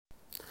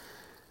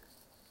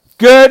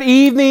Good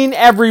evening,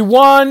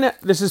 everyone.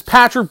 This is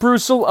Patrick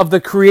Brussel of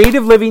the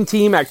Creative Living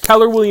team at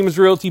Keller Williams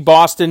Realty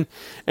Boston,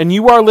 and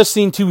you are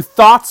listening to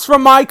Thoughts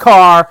from My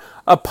Car,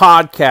 a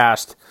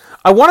podcast.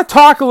 I want to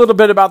talk a little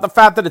bit about the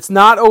fact that it's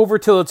not over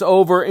till it's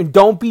over, and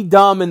don't be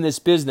dumb in this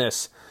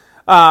business.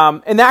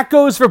 And that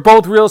goes for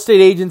both real estate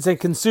agents and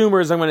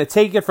consumers. I'm going to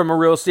take it from a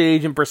real estate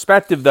agent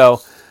perspective,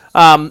 though.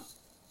 I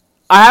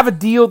have a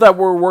deal that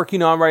we're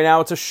working on right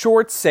now. It's a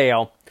short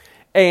sale,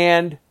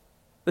 and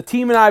the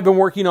team and I have been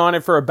working on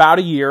it for about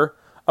a year.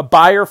 A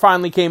buyer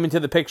finally came into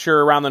the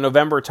picture around the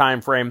November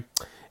timeframe.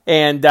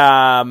 And,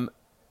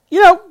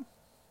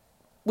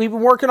 we've been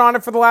working on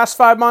it for the last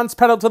 5 months,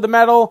 pedal to the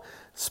metal.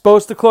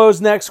 Supposed to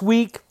close next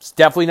week. It's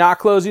definitely not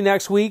closing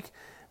next week.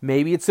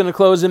 Maybe it's going to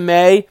close in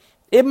May.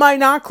 It might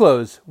not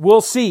close.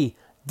 We'll see.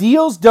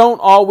 Deals don't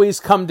always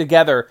come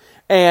together.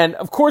 And,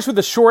 of course, with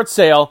a short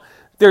sale,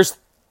 there's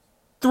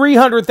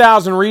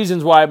 300,000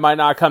 reasons why it might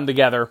not come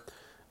together.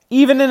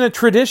 Even in a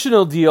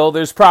traditional deal,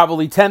 there's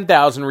probably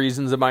 10,000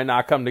 reasons it might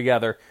not come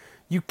together.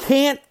 You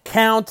can't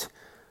count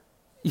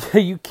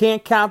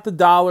the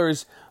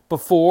dollars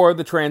before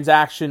the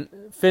transaction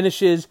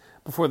finishes,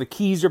 before the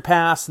keys are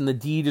passed and the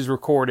deed is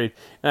recorded.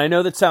 And I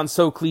know that sounds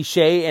so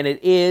cliche, and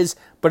it is,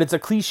 but it's a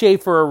cliche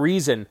for a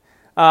reason.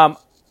 I'm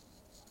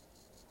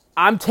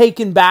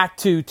taken back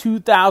to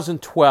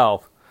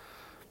 2012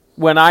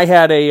 when I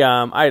had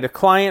a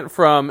client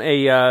from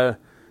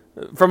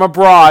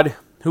abroad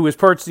who was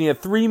purchasing a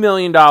 $3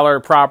 million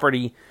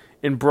property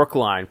in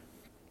Brookline.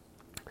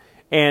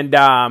 And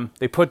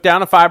they put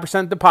down a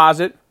 5%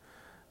 deposit.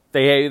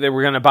 They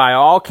were going to buy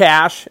all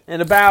cash.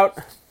 And about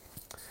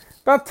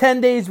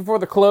 10 days before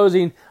the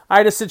closing, I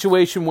had a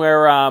situation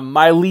where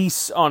my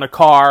lease on a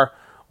car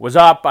was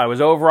up. I was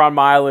over on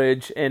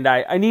mileage, and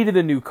I needed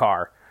a new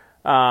car.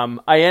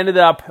 I ended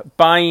up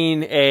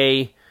buying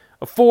a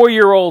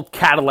 4-year-old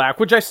Cadillac,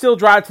 which I still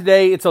drive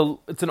today. It's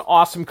an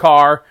awesome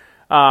car.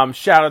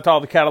 Shout out to all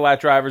the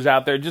Cadillac drivers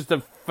out there. Just a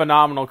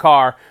phenomenal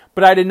car.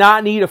 But I did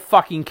not need a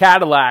fucking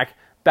Cadillac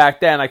back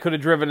then. I could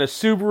have driven a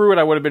Subaru and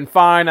I would have been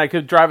fine. I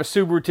could drive a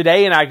Subaru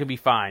today and I could be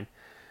fine.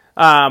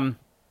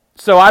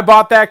 So I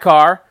bought that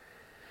car.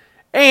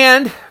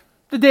 And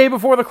the day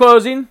before the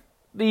closing,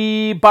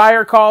 the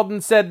buyer called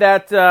and said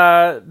that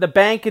the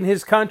bank in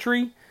his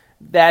country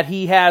that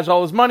he has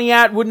all his money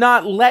at would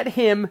not let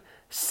him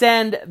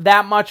send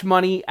that much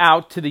money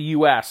out to the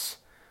U.S.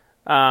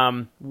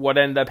 What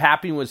ended up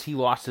happening was he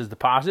lost his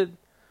deposit.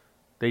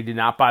 They did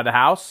not buy the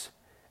house.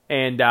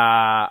 And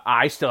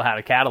I still had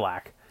a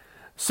Cadillac.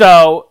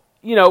 So,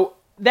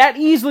 that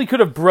easily could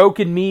have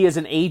broken me as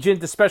an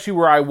agent, especially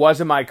where I was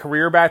in my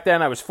career back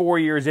then. I was 4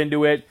 years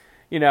into it,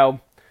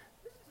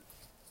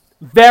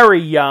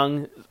 very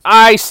young.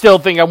 I still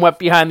think I'm wet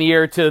behind the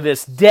ear to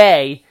this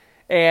day.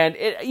 And,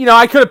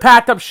 I could have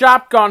packed up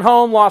shop, gone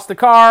home, lost the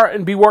car,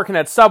 and be working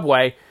at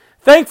Subway.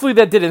 Thankfully,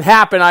 that didn't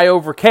happen. I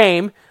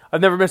overcame. I've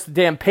never missed a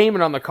damn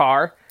payment on the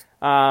car.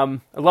 I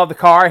love the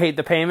car. I hate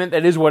the payment.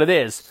 That is what it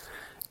is.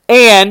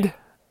 And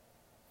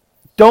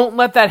don't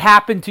let that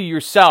happen to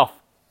yourself.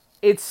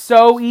 It's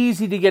so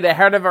easy to get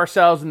ahead of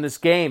ourselves in this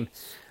game.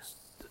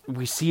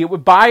 We see it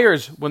with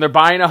buyers when they're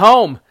buying a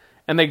home.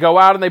 And they go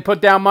out and they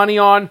put down money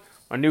on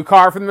a new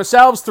car for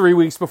themselves 3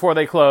 weeks before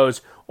they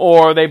close.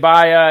 Or they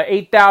buy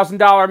a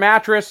 $8,000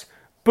 mattress.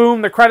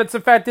 Boom, the credit's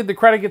affected. The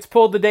credit gets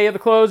pulled the day of the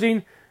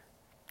closing.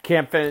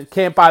 Can't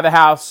buy the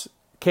house.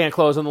 Can't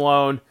close on the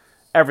loan,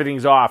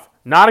 everything's off.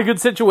 Not a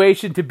good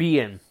situation to be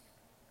in.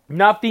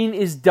 Nothing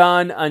is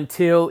done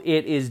until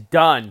it is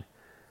done.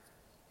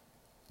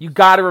 You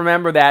got to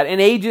remember that.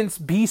 And agents,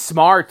 be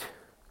smart.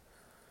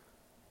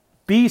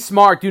 Be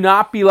smart. Do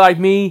not be like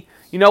me.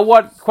 You know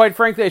what? Quite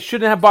frankly, I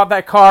shouldn't have bought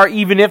that car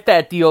even if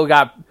that deal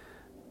got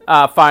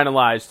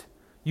finalized.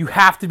 You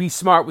have to be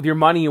smart with your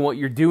money and what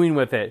you're doing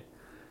with it.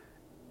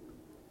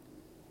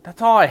 That's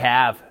all I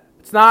have.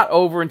 It's not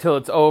over until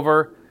it's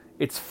over.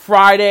 It's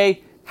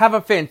Friday. Have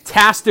a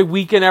fantastic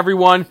weekend,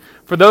 everyone.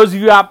 For those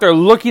of you out there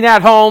looking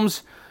at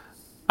homes,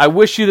 I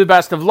wish you the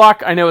best of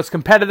luck. I know it's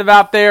competitive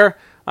out there.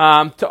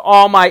 To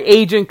all my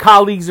agent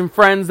colleagues and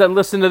friends that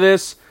listen to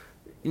this,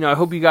 I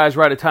hope you guys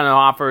write a ton of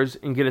offers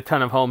and get a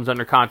ton of homes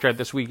under contract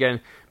this weekend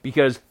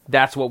because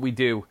that's what we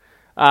do.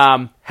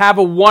 Have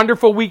a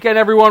wonderful weekend,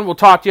 everyone. We'll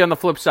talk to you on the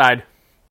flip side.